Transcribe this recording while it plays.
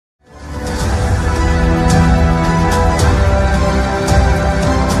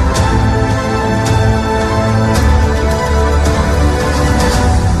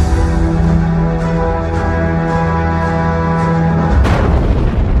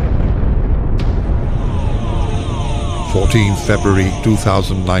14th February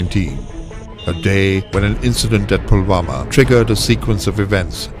 2019, a day when an incident at Pulwama triggered a sequence of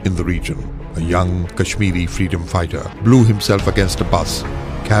events in the region. A young Kashmiri freedom fighter blew himself against a bus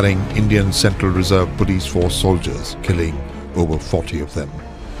carrying Indian Central Reserve Police Force soldiers, killing over 40 of them.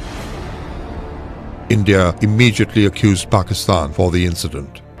 India immediately accused Pakistan for the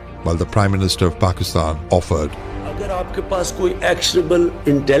incident, while the Prime Minister of Pakistan offered, अगर आपके पास कोई actionable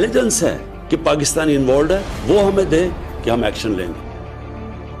intelligence है कि Pakistan involved है, वो हमें दे कि हम action लेंगे.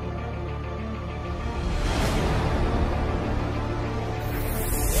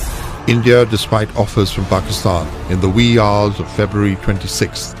 India, despite offers from Pakistan, in the wee hours of February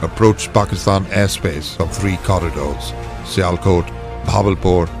 26th, approached Pakistan airspace of 3 corridors: Sialkot,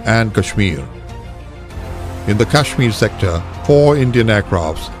 Bahawalpur and Kashmir. In the Kashmir sector, 4 Indian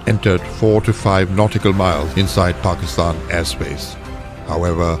aircrafts entered 4 to 5 nautical miles inside Pakistan airspace.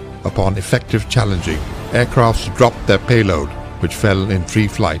 However, upon effective challenging, aircrafts dropped their payload, which fell in free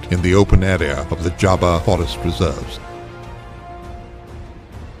flight in the open area of the Jabba forest reserves.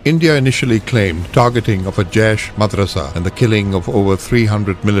 India initially claimed targeting of a Jaish madrasa and the killing of over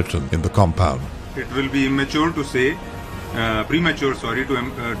 300 militants in the compound. It will be premature to say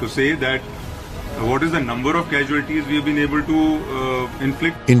that what is the number of casualties we have been able to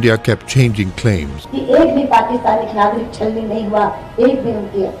inflict. India kept changing claims,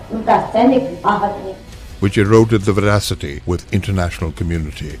 which eroded the veracity with international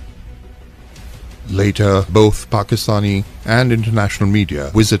community. Later, both Pakistani and international media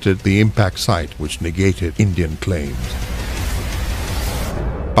visited the impact site, which negated Indian claims.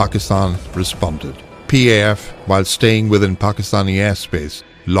 Pakistan responded. PAF, while staying within Pakistani airspace,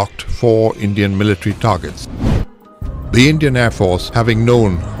 locked 4 Indian military targets. The Indian Air Force, having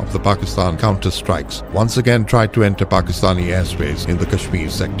known of the Pakistan counter-strikes, once again tried to enter Pakistani airspace in the Kashmir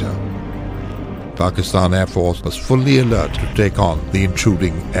sector. Pakistan Air Force was fully alert to take on the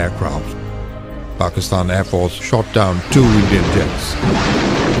intruding aircraft. Pakistan Air Force shot down 2 Indian jets.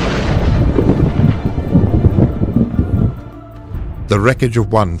 The wreckage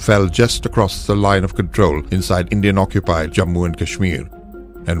of one fell just across the line of control inside Indian-occupied Jammu and Kashmir,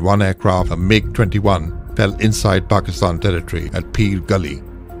 and one aircraft, a MiG-21, fell inside Pakistan territory at Peer Gully.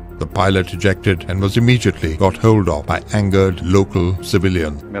 The pilot ejected and was immediately got hold of by angered local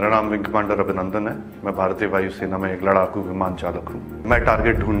civilians. मेरा नाम wing commander अभिनंदन है. मैं भारतीय वायुसेना में एक लड़ाकू विमान चालक हूँ. मैं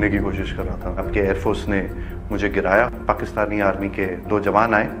टारगेट ढूंढने की कोशिश कर रहा था. आपके एयरफोर्स ने मुझे गिराया. पाकिस्तानी आर्मी के 2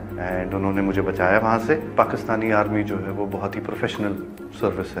 जवान आए एंड उन्होंने मुझे बचाया वहाँ से. पाकिस्तानी आर्मी जो है वो बहुत ही प्रोफेशनल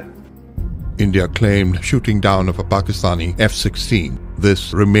सर्विस है. India claimed shooting down of a Pakistani F-16.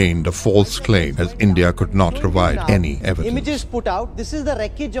 This remained a false claim as India could not provide any evidence. Images put out, this is the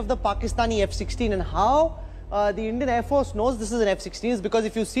wreckage of the Pakistani F-16, and how the Indian Air Force knows this is an F-16 is because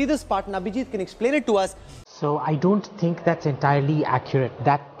if you see this part, and Abhijit can explain it to us. So I don't think that's entirely accurate.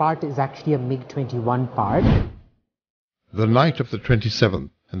 That part is actually a MiG-21 part. The night of the 27th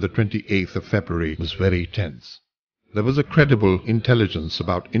and the 28th of February was very tense. There was a credible intelligence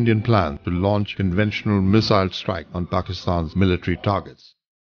about Indian plans to launch conventional missile strike on Pakistan's military targets,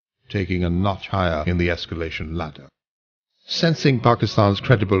 taking a notch higher in the escalation ladder. Sensing Pakistan's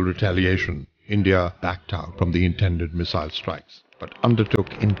credible retaliation, India backed out from the intended missile strikes, but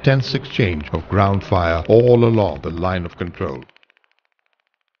undertook intense exchange of ground fire all along the line of control.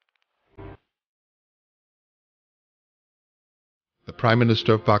 The Prime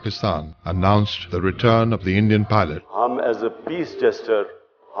Minister of Pakistan announced the return of the Indian pilot. हम as a peace gesture,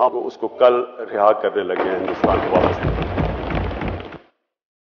 हम उसको कल रिहा करने लगे हैं हिंदुस्तान को वापस.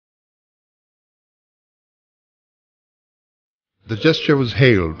 The gesture was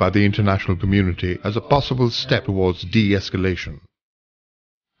hailed by the international community as a possible step towards de-escalation.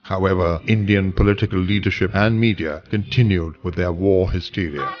 However, Indian political leadership and media continued with their war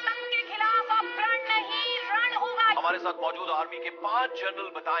hysteria.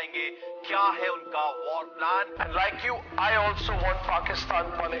 And like you, I also want Pakistan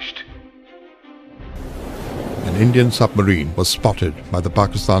punished. An Indian submarine was spotted by the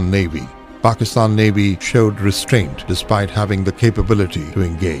Pakistan Navy. Pakistan Navy showed restraint despite having the capability to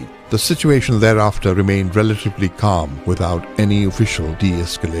engage. The situation thereafter remained relatively calm without any official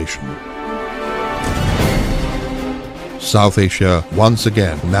de-escalation. South Asia once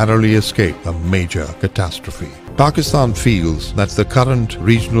again narrowly escaped a major catastrophe. Pakistan feels that the current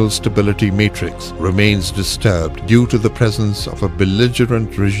regional stability matrix remains disturbed due to the presence of a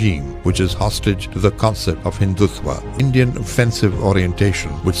belligerent regime which is hostage to the concept of Hindutva, Indian offensive orientation,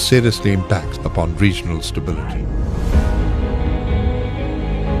 which seriously impacts upon regional stability.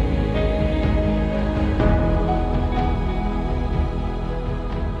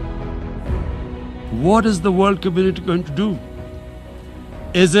 what is the world community going to do?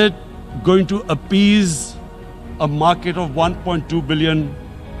 Is it going to appease a market of 1.2 billion,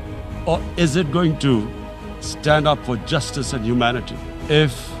 or is it going to stand up for justice and humanity?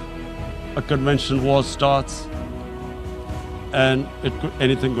 If a conventional war starts, and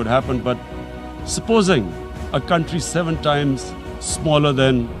anything could happen, but supposing a country 7 times smaller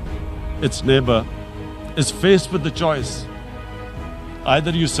than its neighbor is faced with the choice,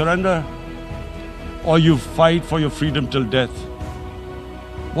 either you surrender or you fight for your freedom till death,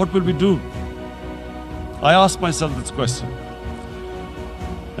 what will we do? I ask myself this question.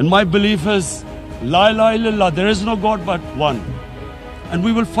 And my belief is, La ilaha illallah, there is no God but one. And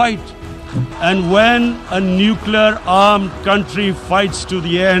we will fight. And when a nuclear armed country fights to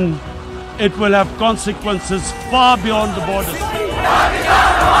the end, it will have consequences far beyond the borders.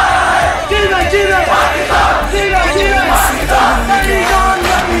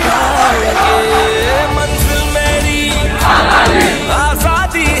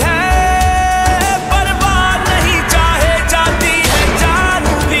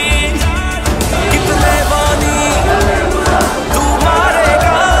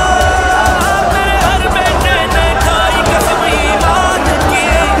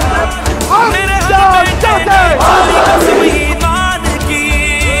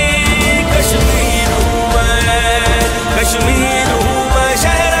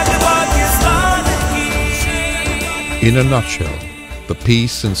 In a nutshell, the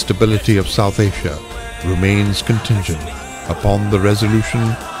peace and stability of South Asia remains contingent upon the resolution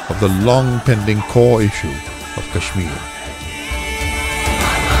of the long-pending core issue of Kashmir.